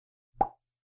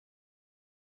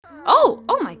Oh,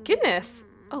 oh my goodness.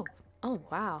 Oh, oh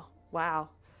wow, wow.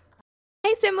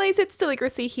 Hey Simlies, it's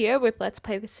Deligracy here with Let's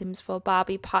Play The Sims 4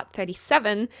 Barbie Part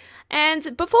 37.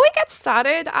 And before we get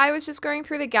started, I was just going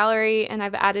through the gallery and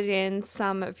I've added in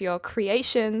some of your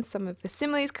creations, some of the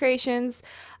Simlies creations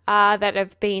that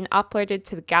have been uploaded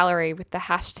to the gallery with the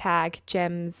hashtag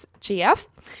GemsGF.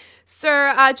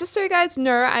 So just so you guys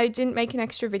know, I didn't make an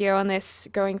extra video on this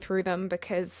going through them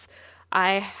because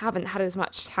I haven't had as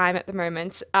much time at the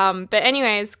moment. But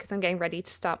anyways, because I'm getting ready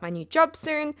to start my new job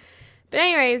soon. But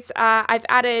anyways, I've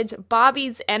added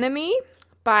Barbie's Enemy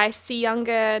by C.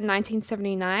 Younger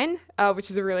 1979, which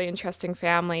is a really interesting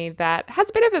family that has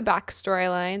a bit of a backstory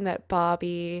line that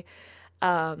Barbie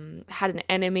had an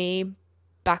enemy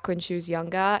back when she was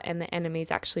younger, and the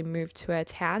enemy's actually moved to her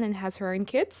town and has her own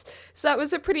kids. So that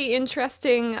was a pretty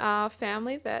interesting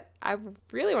family that I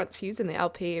really want to use in the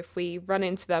LP if we run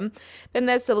into them. Then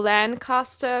there's the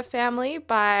Lancaster family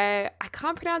by, I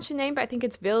can't pronounce your name, but I think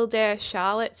it's Vilde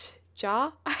Charlotte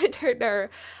Jar. I don't know.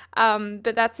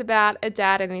 But that's about a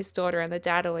dad and his daughter, and the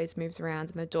dad always moves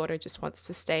around and the daughter just wants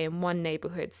to stay in one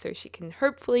neighborhood so she can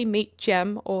hopefully meet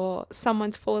Gem or someone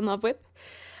to fall in love with.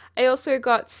 I also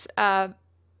got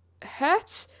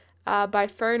Hurt by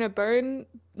Phone a Bone.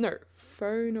 No,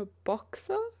 Phone a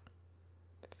Boxer?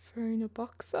 Phone a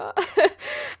Boxer.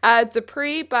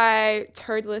 Dupree by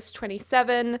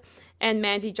Toadless27 and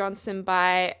Mandy Johnson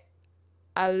by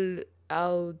Delodo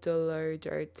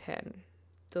 10.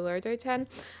 Delodo 10.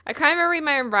 I can't even read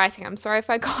my own writing. I'm sorry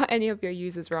if I got any of your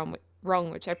users wrong,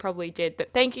 which I probably did.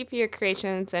 But thank you for your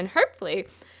creations, and hopefully,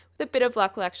 with a bit of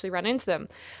luck, we'll actually run into them.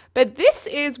 But this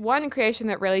is one creation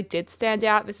that really did stand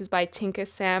out. This is by Tinker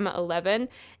Sam 11,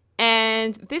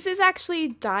 and this is actually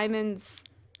Diamond's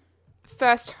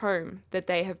first home that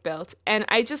they have built, and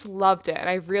I just loved it. And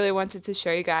I really wanted to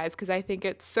show you guys because I think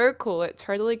it's so cool. It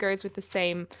totally goes with the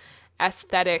same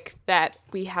aesthetic that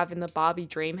we have in the Barbie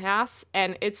dream house,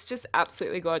 and it's just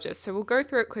absolutely gorgeous. So we'll go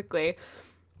through it quickly,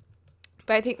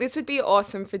 but I think this would be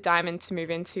awesome for Diamond to move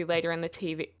into later in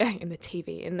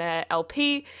the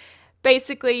LP.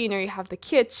 Basically, you know, you have the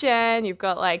kitchen, you've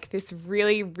got like this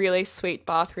really, really sweet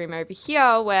bathroom over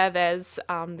here where there's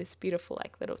this beautiful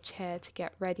like little chair to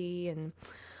get ready and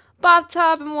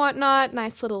bathtub and whatnot.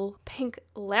 Nice little pink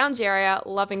lounge area.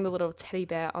 Loving the little teddy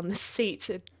bear on the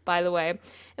seat, by the way. And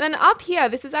then up here,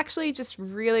 this is actually just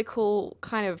really cool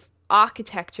kind of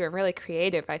architecture and really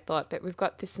creative, I thought. But we've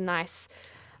got this nice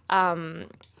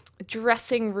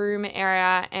dressing room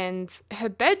area, and her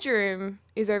bedroom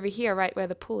is over here, right where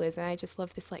the pool is. And I just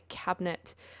love this like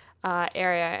cabinet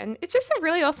area. And it's just a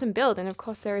really awesome build. And of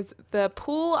course, there is the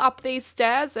pool up these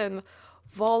stairs, and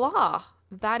voila!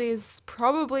 That is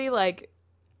probably like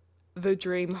the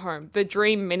dream home, the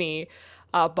dream mini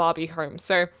Barbie home.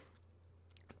 So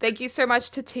thank you so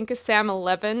much to Tinker Sam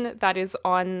 11. That is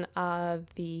on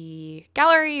the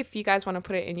gallery if you guys want to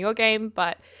put it in your game,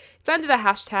 but it's under the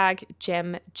hashtag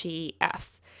GemGF.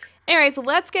 Anyways,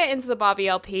 let's get into the Barbie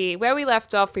LP. Where we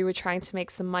left off, we were trying to make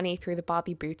some money through the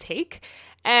Barbie boutique.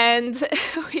 And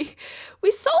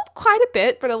we sold quite a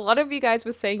bit, but a lot of you guys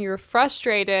were saying you were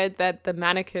frustrated that the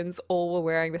mannequins all were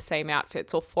wearing the same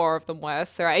outfits, or 4 of them were.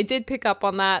 So I did pick up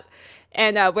on that.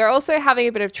 And we're also having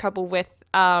a bit of trouble with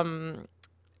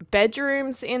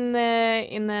bedrooms in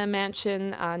the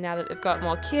mansion now that they've got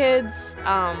more kids.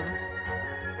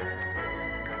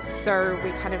 So we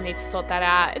kind of need to sort that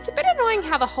out. It's a bit annoying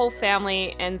how the whole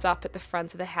family ends up at the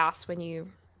front of the house when you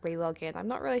relog in. I'm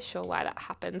not really sure why that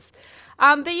happens.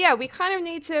 But yeah, we kind of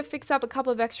need to fix up a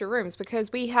couple of extra rooms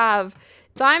because we have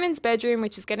Diamond's bedroom,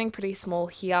 which is getting pretty small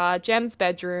here, Gem's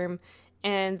bedroom,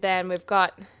 and then we've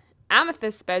got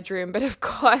Amethyst's bedroom. But of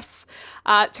course,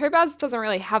 Topaz doesn't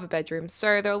really have a bedroom.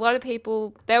 So there are a lot of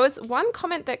people. There was one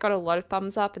comment that got a lot of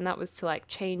thumbs up, and that was to like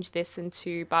change this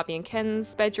into Barbie and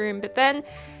Ken's bedroom. But then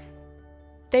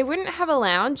they wouldn't have a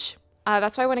lounge.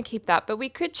 That's why I want to keep that. But we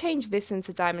could change this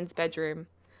into Diamond's bedroom,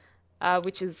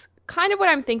 which is kind of what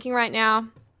I'm thinking right now.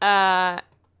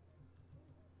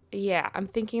 Yeah, I'm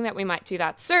thinking that we might do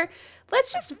that. So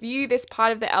let's just view this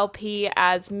part of the LP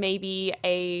as maybe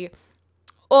a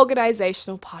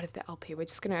organizational part of the LP. We're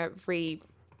just going to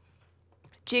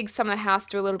rejig some of the house,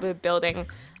 do a little bit of building,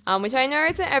 which I know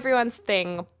isn't everyone's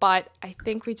thing, but I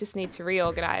think we just need to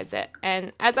reorganize it.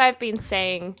 And as I've been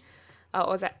saying,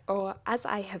 or as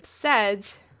I have said,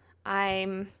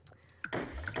 I'm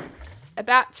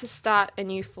about to start a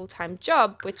new full-time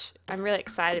job, which I'm really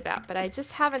excited about, but I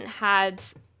just haven't had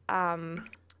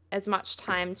as much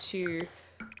time to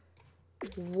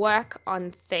work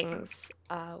on things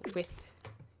with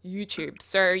YouTube.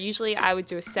 So usually I would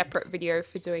do a separate video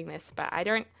for doing this, but I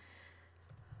don't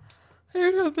I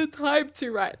don't have the time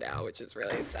to right now, which is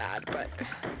really sad, but...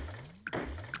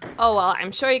 Oh well,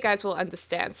 I'm sure you guys will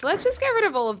understand. So let's just get rid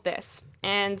of all of this.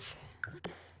 And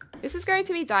this is going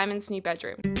to be Diamond's new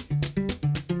bedroom.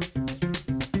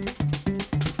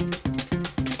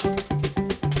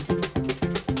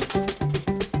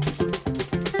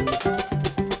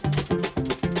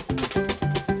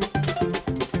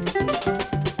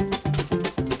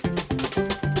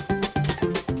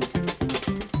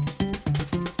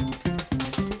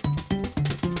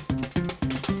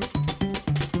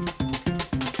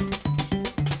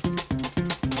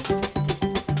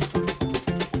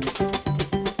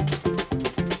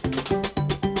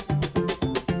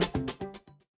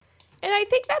 I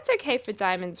think that's okay for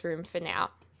Diamond's room for now.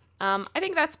 I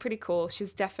think that's pretty cool.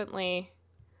 She's definitely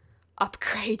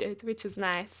upgraded, which is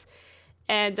nice.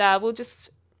 And we'll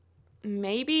just,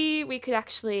 maybe we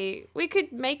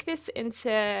could make this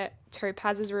into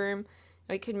Topaz's room.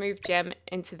 We could move Gem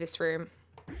into this room,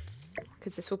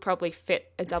 because this will probably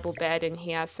fit a double bed in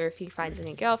here. So if he finds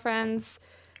any girlfriends,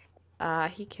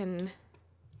 he can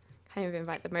kind of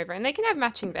invite them over and they can have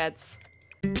matching beds.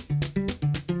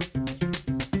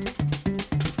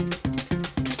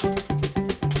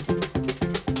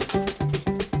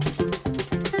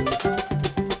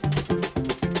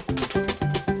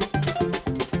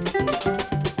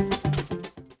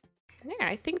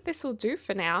 I think this will do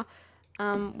for now.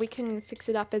 We can fix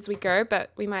it up as we go,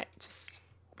 but we might just,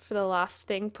 for the last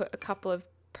thing, put a couple of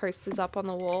posters up on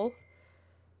the wall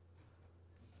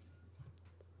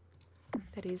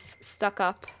that is stuck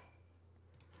up.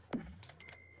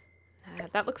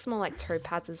 That looks more like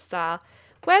Topaz's style.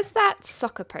 Where's that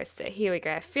soccer poster? Here we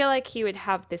go. I feel like he would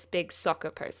have this big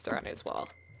soccer poster on his wall.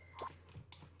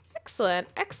 Excellent,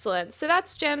 excellent. So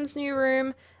that's Gem's new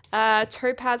room.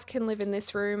 Topaz can live in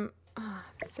this room. Oh,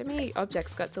 so many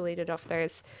objects got deleted off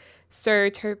those. So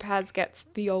Topaz gets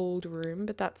the old room,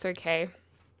 but that's okay.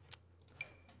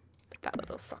 Put that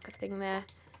little soccer thing there.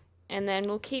 And then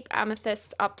we'll keep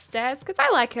Amethyst upstairs because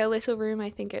I like her little room. I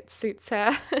think it suits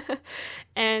her.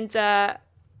 And yeah,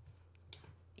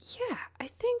 I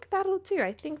think that'll do.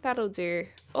 I think that'll do.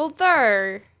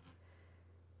 Although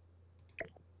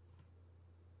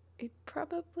it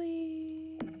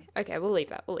probably... Okay, we'll leave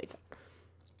that. We'll leave that.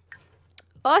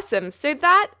 Awesome. So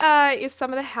that is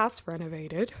some of the house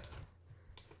renovated,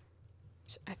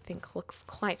 which I think looks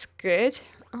quite good.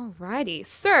 Alrighty.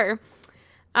 So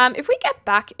if we get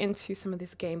back into some of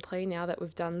this gameplay now that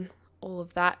we've done all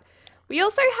of that, we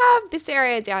also have this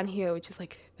area down here, which is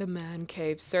like the man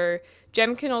cave. So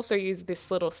Gem can also use this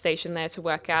little station there to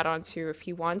work out onto if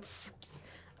he wants.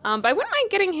 But I wouldn't mind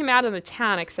getting him out of the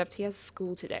town, except he has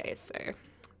school today, so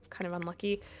it's kind of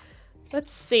unlucky.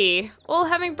 Let's see. All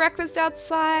having breakfast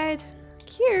outside.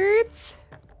 Cute.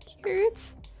 Cute.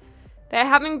 They're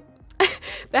having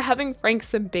they're having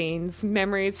Franks and Beans.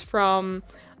 Memories from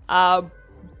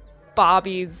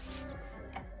Barbie's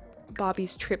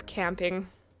trip camping.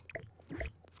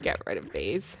 Let's get rid of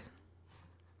these.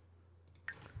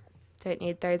 Don't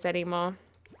need those anymore.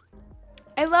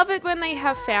 I love it when they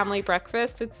have family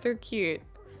breakfast. It's so cute.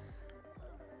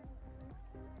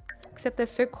 Except they're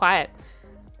so quiet.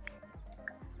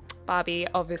 Barbie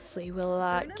obviously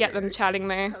will get them chatting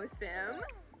there.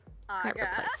 Might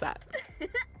replace that.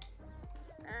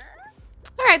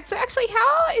 Alright, so actually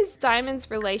how is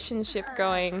Diamond's relationship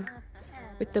going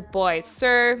with the boys?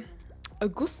 So,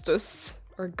 Augustus,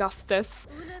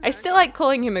 I still like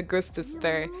calling him Augustus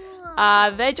though.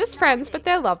 They're just friends, but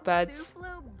they're lovebirds.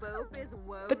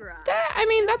 But I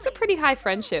mean, that's a pretty high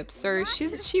friendship, so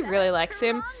she really likes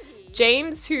him.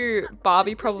 James, who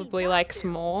Barbie probably likes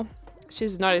more,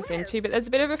 she's not as into, but there's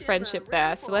a bit of a friendship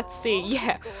there. So let's see.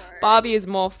 Yeah, Barbie is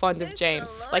more fond of James.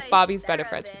 Like, Barbie's better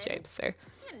friends with James, so.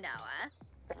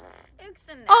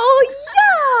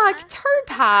 Oh, yuck!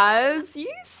 Topaz,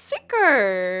 you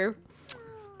sicko!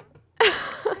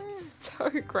 So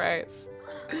gross.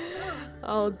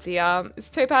 Oh dear.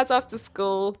 Is Topaz off to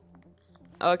school?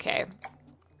 Okay.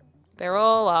 They're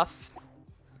all off.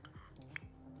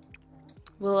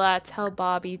 We'll tell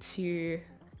Barbie to...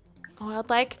 Oh, I'd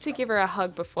like to give her a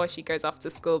hug before she goes off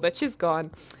to school, but she's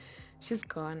gone. She's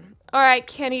gone. Alright,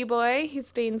 Kenny boy,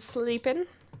 he's been sleeping.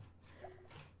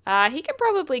 He can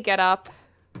probably get up.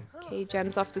 Okay,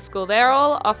 Gem's off to school. They're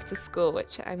all off to school,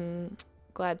 which I'm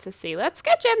glad to see. Let's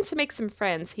get Gem to make some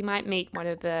friends. He might meet one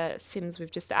of the Sims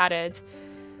we've just added.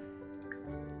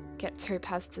 Get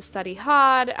Topaz to study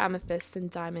hard. Amethyst and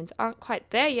Diamond aren't quite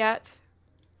there yet.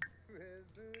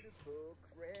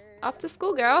 Off to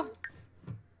school, girl.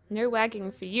 No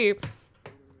wagging for you.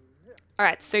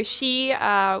 Alright, so she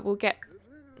will get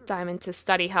Diamond to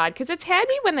study hard, because it's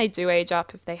handy when they do age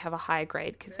up if they have a higher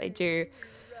grade, because they do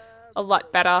a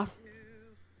lot better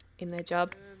in their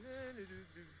job.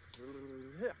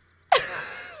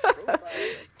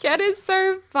 Ken is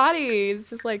so funny. He's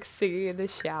just like singing in the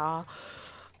shower.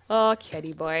 Oh,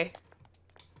 Kenny boy.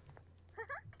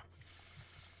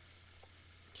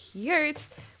 Cute.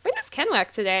 When does Ken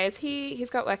work today? He's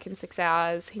got work in 6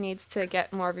 hours. He needs to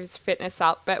get more of his fitness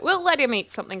up, but we'll let him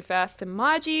eat something first. And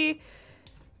Margie,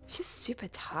 she's super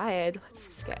tired. Let's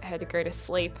just get her to go to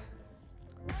sleep.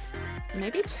 Let's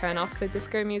maybe turn off the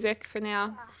disco music for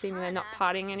now, seeing they're not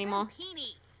partying anymore.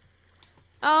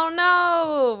 Oh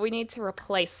no! We need to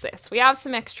replace this. We have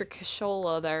some extra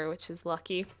cashola though, which is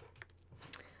lucky.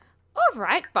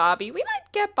 Alright, Barbie. We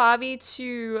might get Barbie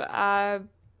to,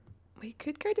 we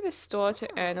could go to the store to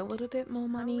earn a little bit more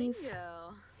monies.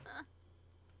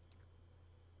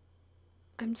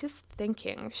 I'm just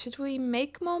thinking, should we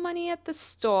make more money at the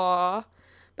store?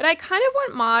 But I kind of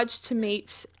want Marge to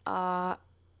meet,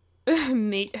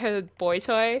 meet her boy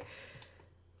toy.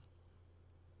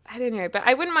 I don't know, but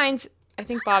I wouldn't mind. I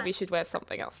think Barbie should wear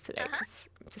something else today, because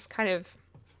I'm just kind of,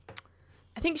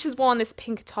 I think she's worn this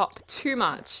pink top too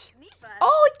much.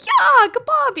 Oh, yuck,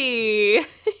 Barbie!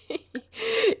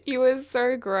 You were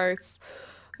so gross.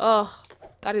 Oh,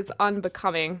 that is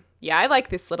unbecoming. Yeah, I like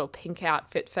this little pink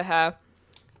outfit for her.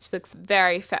 She looks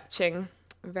very fetching.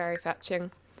 Very fetching.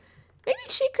 Maybe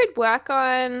she could work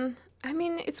on, I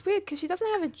mean, it's weird because she doesn't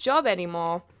have a job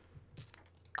anymore.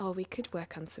 Oh, we could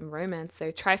work on some romance, so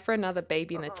try for another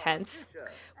baby in the tent.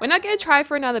 We're not going to try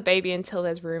for another baby until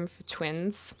there's room for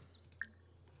twins.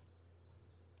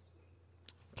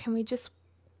 Can we just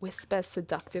whisper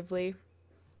seductively?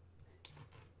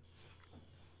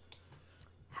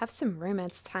 Have some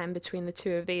romance time between the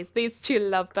two of these two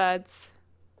lovebirds.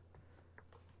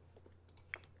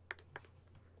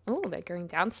 Oh, they're going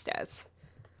downstairs.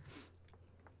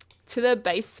 To the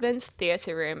basement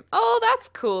theatre room. Oh, that's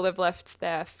cool. They've left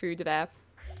their food there.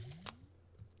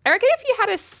 I reckon if you had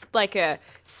a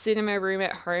cinema room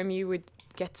at home, you would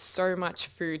get so much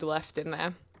food left in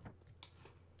there.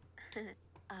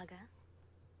 Aga.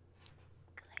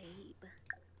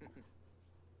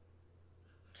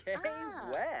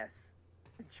 Wes.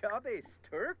 Jabes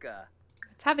Turka.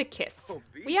 Let's have a kiss.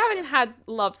 We haven't had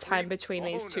love time between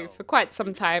these two for quite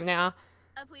some time now.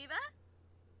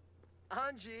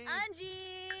 Angie.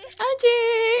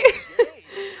 Angie!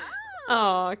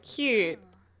 Oh, cute.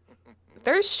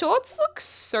 Those shorts look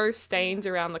so stained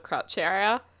around the crotch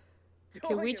area.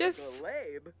 Can we just...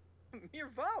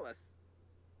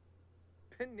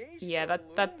 Yeah,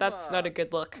 that's not a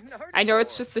good look. I know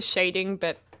it's just the shading,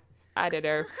 but I don't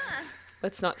know.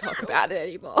 Let's not talk about it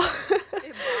anymore.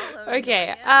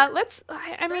 Okay, let's...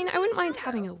 I mean, I wouldn't mind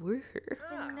having a woohoo.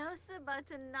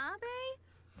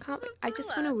 I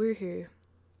just want a woohoo.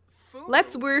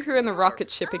 Let's woohoo in the rocket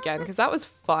ship again, because that was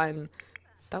fun.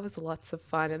 That was lots of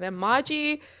fun. And then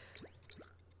Margie,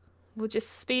 we'll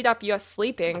just speed up your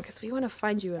sleeping, because we want to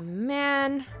find you a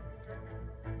man.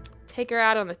 Take her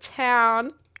out on the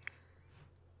town.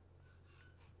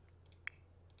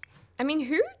 I mean,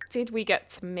 who did we get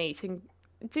to meet? And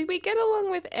did we get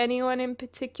along with anyone in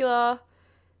particular?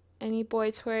 Any boy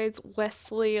toys?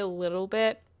 Wesley a little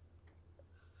bit.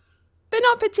 But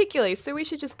not particularly, so we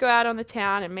should just go out on the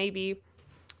town and maybe...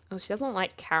 Oh, she doesn't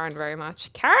like Karen very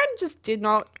much. Karen just did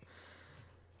not...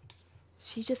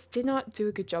 She just did not do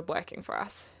a good job working for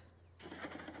us.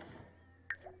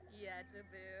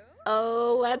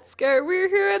 Oh, let's go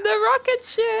woohoo in the rocket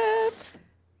ship!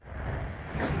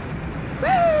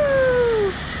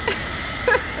 Woo!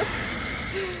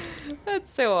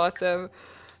 That's so awesome.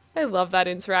 I love that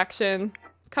interaction.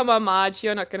 Come on, Marge,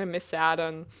 you're not going to miss out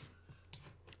on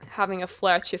having a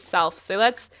flirt yourself. So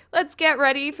let's get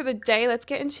ready for the day. Let's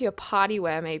get into your party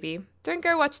wear, maybe. Don't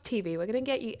go watch TV. We're going to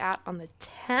get you out on the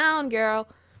town, girl.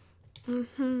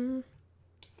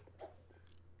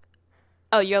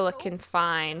 Oh, you're looking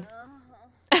fine.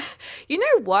 You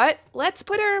know what? Let's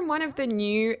put her in one of the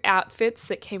new outfits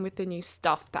that came with the new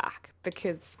stuff pack,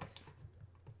 because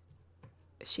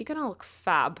is she gonna look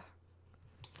fab?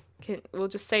 We'll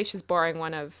just say she's borrowing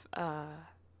one of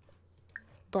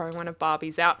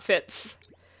Barbie's outfits.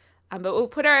 But we'll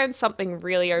put her in something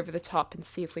really over the top and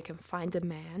see if we can find a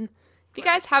man. If you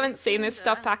guys haven't seen this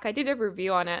stuff pack, I did a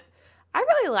review on it. I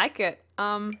really like it.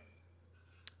 A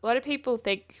lot of people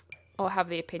think or have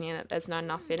the opinion that there's not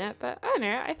enough in it, but I don't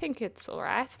know, I think it's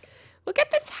alright. We'll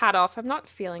get this hat off. I'm not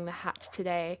feeling the hat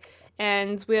today.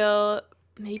 And we'll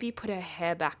maybe put her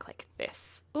hair back like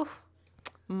this. Ooh,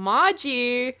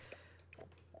 Margie!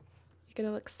 You're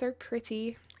gonna look so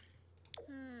pretty.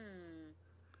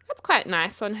 That's quite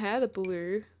nice on her, the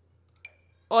blue.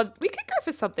 Or we could go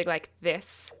for something like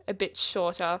this, a bit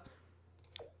shorter.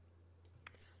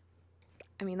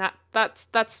 I mean,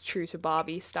 that's true to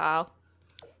Barbie style.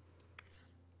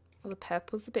 Well, the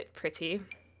purple's a bit pretty.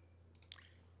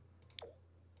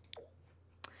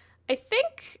 I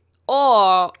think,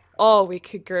 or we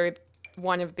could go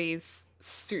one of these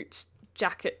suit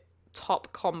jacket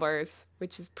top combos,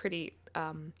 which is pretty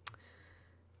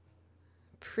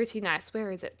nice.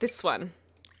 Where is it? This one.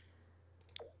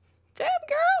 Damn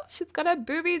girl, she's got her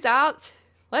boobies out.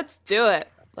 Let's do it.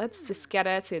 Let's just get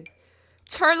her to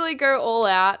totally go all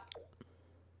out.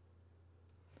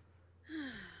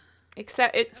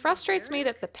 Except it frustrates me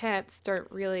that the pants don't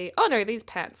really... Oh no, these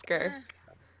pants go.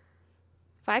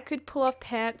 If I could pull off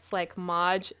pants like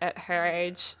Marge at her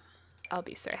age, I'll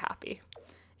be so happy.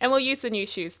 And we'll use the new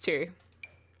shoes too.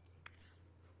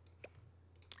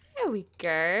 There we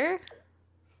go.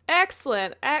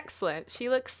 Excellent, excellent. She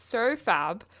looks so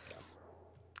fab.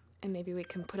 And maybe we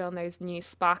can put on those new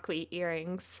sparkly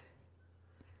earrings.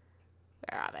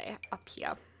 Where are they? Up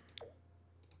here.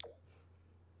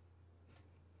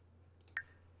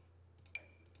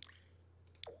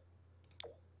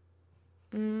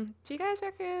 Do you guys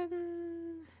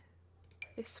reckon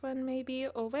this one maybe?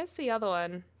 Or where's the other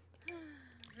one?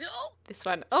 This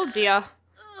one. Oh dear.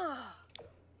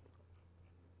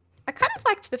 I kind of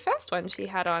liked the first one she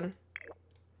had on.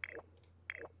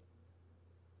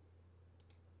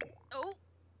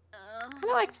 Kind of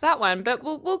liked that one, but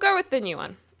we'll go with the new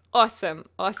one. Awesome,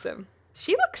 awesome.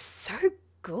 She looks so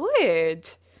good.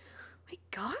 My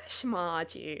gosh,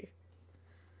 Margie.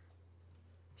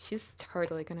 She's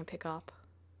totally gonna pick up.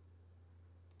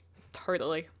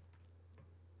 Totally.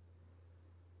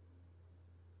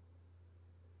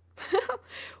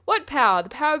 What power? The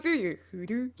power of you. Who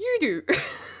do you do?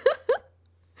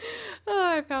 Oh,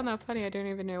 I found that funny. I don't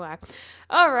even know why.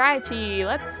 Alrighty,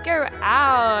 let's go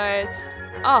out.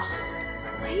 Oh,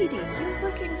 lady, you're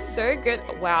looking so good.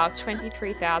 Wow,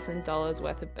 $23,000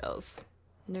 worth of bills.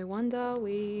 No wonder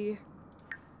we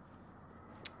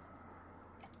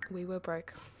were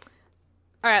broke.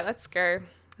 Alright, let's go.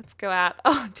 Let's go out.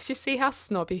 Oh, did you see how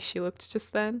snobby she looked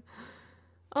just then?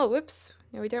 Oh, whoops.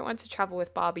 No, we don't want to travel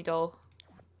with Barbie doll.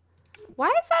 Why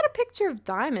is that a picture of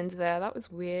Diamond there? That was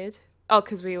weird. Oh,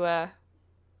 because we were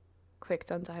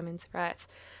clicked on Diamond. Right.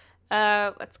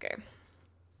 Let's go.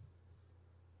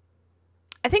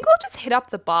 I think we'll just hit up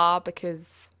the bar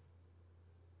because,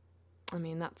 I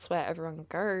mean, that's where everyone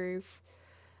goes.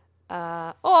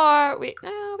 Or we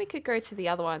could go to the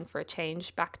other one for a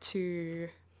change. Back to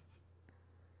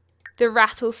the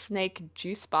Rattlesnake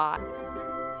Juice Bar.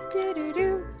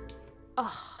 Doo-doo-doo.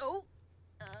 Oh.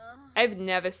 I've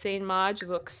never seen Marge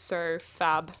look so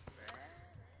fab.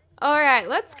 Alright,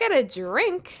 let's get a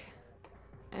drink.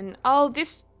 And oh,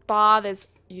 this bar, there's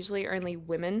usually only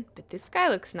women, but this guy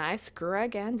looks nice.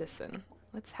 Greg Anderson.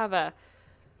 Let's have a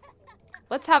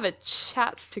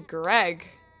chat to Greg.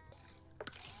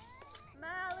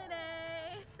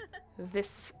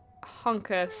 This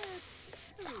hunker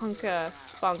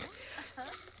spunk.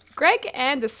 Greg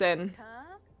Anderson.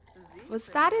 Was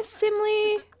that a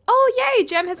simile? Oh yay,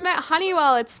 Jem has met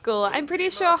Honeywell at school. I'm pretty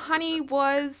sure Honey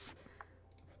is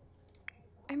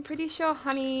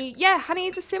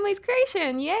a Simile's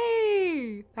creation.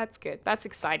 Yay! That's good. That's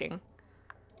exciting.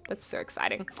 That's so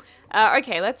exciting.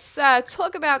 Okay, let's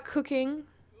talk about cooking.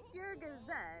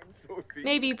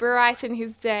 Maybe brighten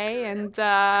his day, and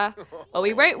well,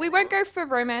 we won't go for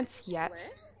romance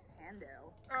yet,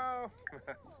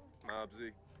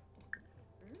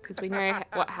 because we know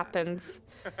what happens.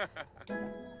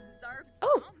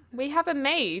 Oh, we have a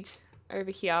maid over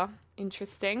here.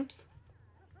 Interesting.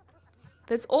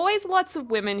 There's always lots of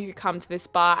women who come to this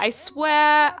bar. I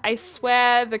swear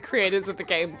the creators of the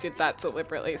game did that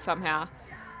deliberately somehow.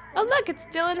 Oh look, it's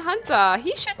Dylan Hunter.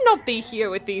 He should not be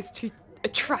here with these two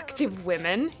attractive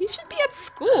women. He should be at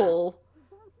school.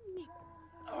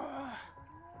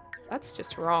 That's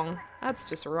just wrong. That's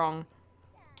just wrong.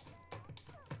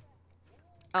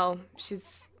 Oh, she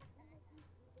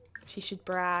should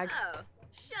brag.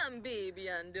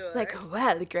 It's like,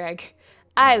 well, Greg,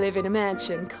 I live in a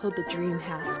mansion called the Dream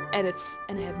House, and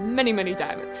I have many, many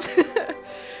diamonds.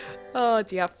 Oh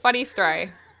dear, funny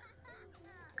story.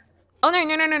 Oh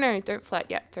no, don't flirt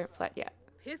yet, don't flirt yet.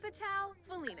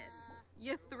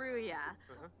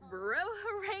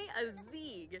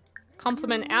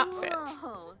 Compliment outfit.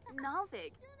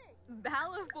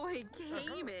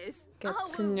 Get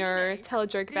to know, tell a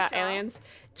joke about aliens.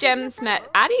 Jem's met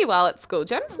Addie while at school.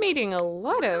 Jem's meeting a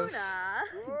lot of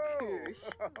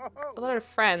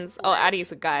friends. Oh,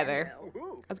 Addie's a guy though.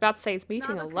 was about to say he's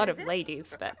meeting a lot of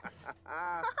ladies, but...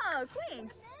 Oh,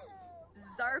 Quink.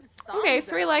 Zarb Okay,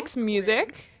 so he likes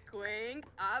music. Quink,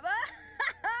 Abba.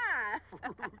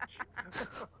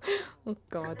 Oh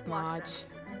god, Marge.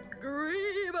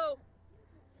 Grebo.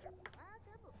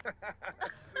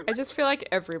 I just feel like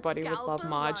everybody would love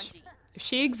Marge. If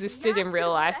she existed in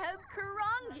real life,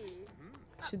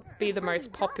 she'd be the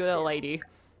most popular lady.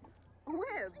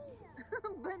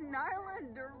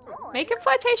 Make a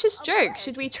flirtatious joke.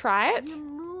 Should we try it?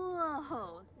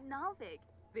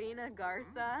 Vena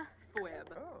Garza, Fwib.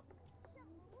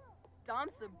 Dom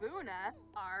Sabuna,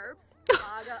 Arbs,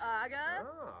 Aga Aga,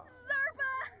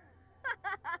 Zarba!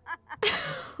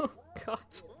 Oh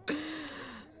gosh.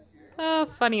 Oh,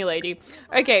 funny lady.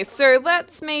 Okay, so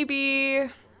let's maybe...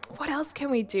 What else can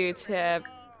we do to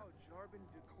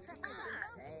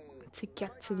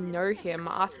get to know him?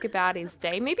 Ask about his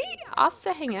day. Maybe ask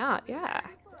to hang out. Yeah.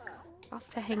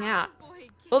 Ask to hang out.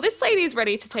 Well, this lady's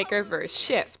ready to take over a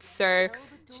shift, so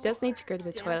she does need to go to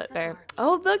the toilet though.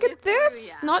 Oh, look at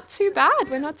this! Not too bad.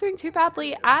 We're not doing too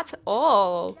badly at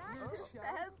all.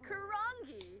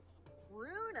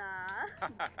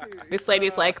 This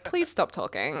lady's like, please stop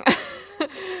talking.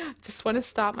 Just want to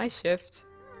start my shift.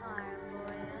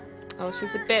 Oh,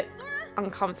 she's a bit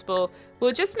uncomfortable.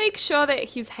 We'll just make sure that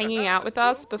he's hanging out with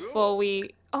us before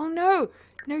we... Oh no!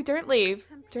 No, don't leave.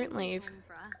 Don't leave.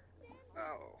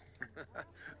 Oh,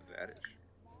 that is.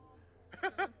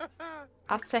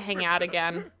 Us to hang out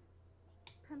again.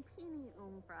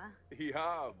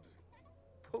 Yobs.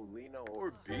 Polino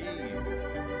or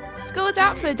bees. School is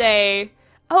out for the day.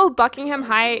 Oh, Buckingham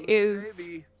High is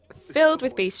filled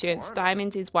with B students.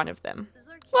 Diamond is one of them.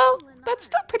 Well, that's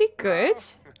still pretty good.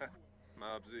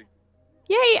 Mobsy.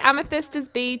 Yay, Amethyst is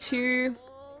B2.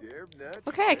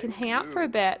 Okay, I can hang out for a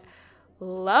bit.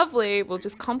 Lovely. We'll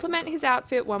just compliment his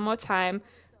outfit one more time.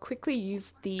 Quickly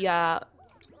use the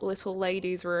little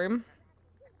ladies' room.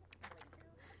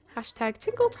 Hashtag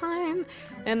tinkle time.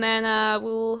 And then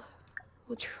we'll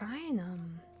try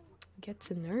and get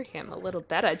to know him a little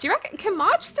better. Do you reckon, can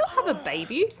Marge still have a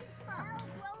baby?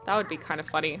 That would be kind of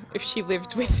funny if she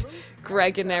lived with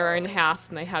Greg in their own house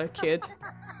and they had a kid.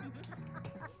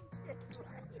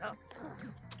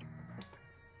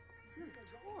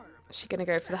 Is she gonna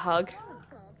go for the hug?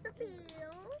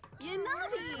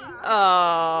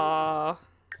 Oh.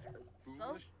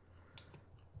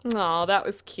 Oh, that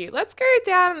was cute. Let's go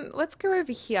down. Let's go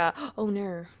over here. Oh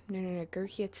no. No. Go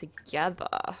here together.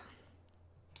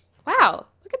 Wow.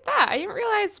 Look at that. I didn't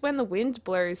realize when the wind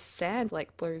blows, sand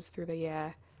like blows through the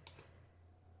air.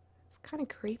 It's kind of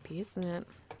creepy, isn't it?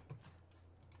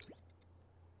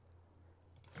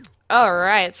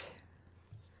 Alright.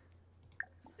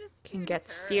 Can get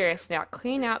serious now.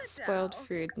 Clean out spoiled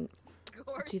food.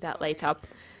 I'll do that later.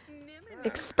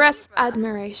 Express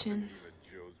admiration.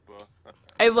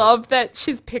 I love that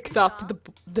she's picked up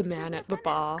the man at the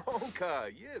bar.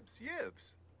 Honka, yips.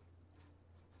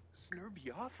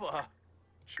 Snurbiafa.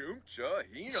 Chumcha,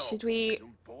 hino. Should we...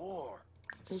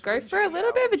 We'll go for a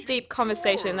little bit of a deep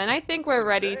conversation, then I think we're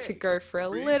ready to go for a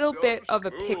little bit of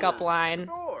a pickup line.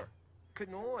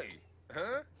 Kanoi.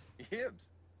 Huh? Yips.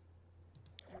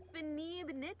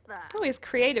 Oh, he's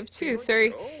creative too, so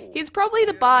he's probably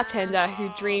the bartender who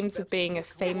dreams of being a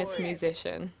famous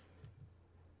musician.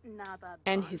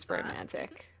 And he's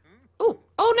romantic. Oh,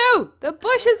 oh no! The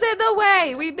bush is in the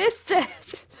way! We missed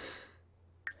it!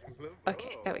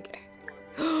 Okay, there we go.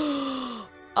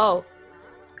 Oh,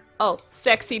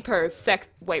 sexy pose.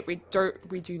 Wait, we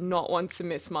do not want to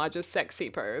miss Marge's sexy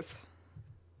pose.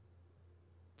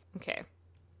 Okay.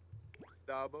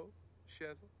 Dabo,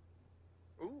 Shazzle.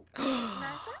 Ooh.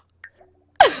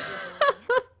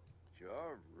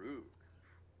 Jaruk.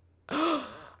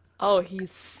 Oh,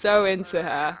 he's so into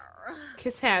her.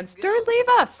 Kiss hands. Don't leave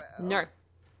us! No,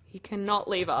 he cannot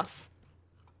leave us.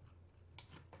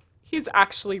 He's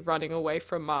actually running away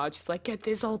from Marge. He's like, get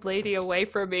this old lady away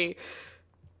from me.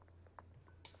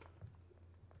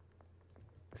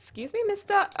 Excuse me,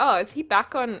 mister? Oh, is he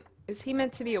back on... Is he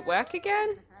meant to be at work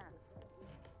again?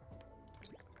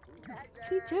 What's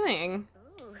he doing?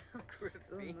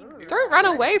 Don't run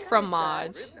away from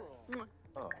Marge.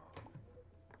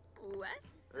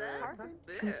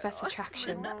 Confess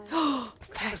attraction.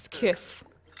 First kiss.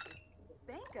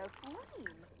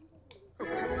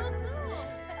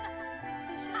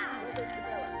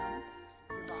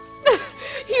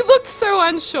 He looked so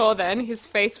unsure then. His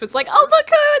face was like, oh, look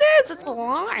who it is! It's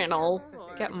Lionel.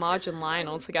 Get Marge and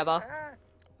Lionel together.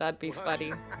 That'd be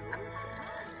funny.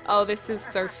 Oh, this is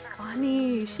so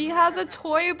funny. She has a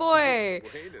toy boy.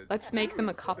 Let's make them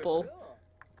a couple.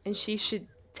 And she should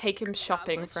take him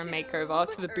shopping for a makeover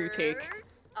to the boutique.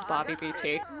 Barbie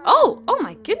boutique. Oh, oh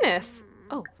my goodness.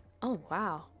 Oh, oh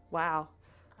wow, wow.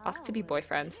 Us to be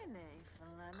boyfriend.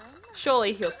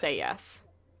 Surely he'll say yes.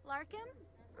 Larkin?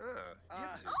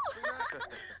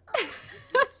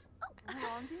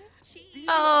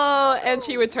 Oh, and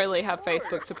she would totally have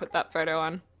Facebook to put that photo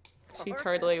on. She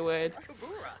totally would.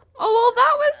 Oh, well,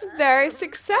 that was very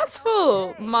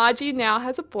successful. Margie now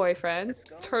has a boyfriend.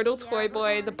 Turtle Toy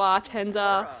Boy, the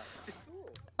bartender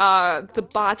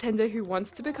who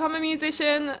wants to become a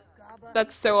musician.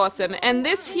 That's so awesome. And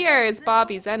this here is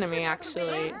Barbie's enemy,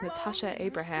 actually, Natasha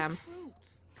Abraham.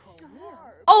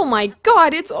 Oh my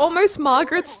god, it's almost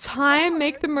Margaret's time.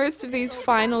 Make the most of these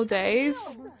final days.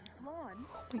 Oh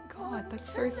my god,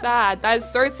 that's so sad. That is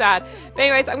so sad. But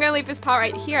anyways, I'm going to leave this part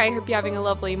right here. I hope you're having a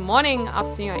lovely morning,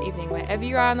 afternoon, or evening, wherever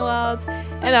you are in the world.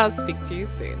 And I'll speak to you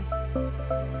soon.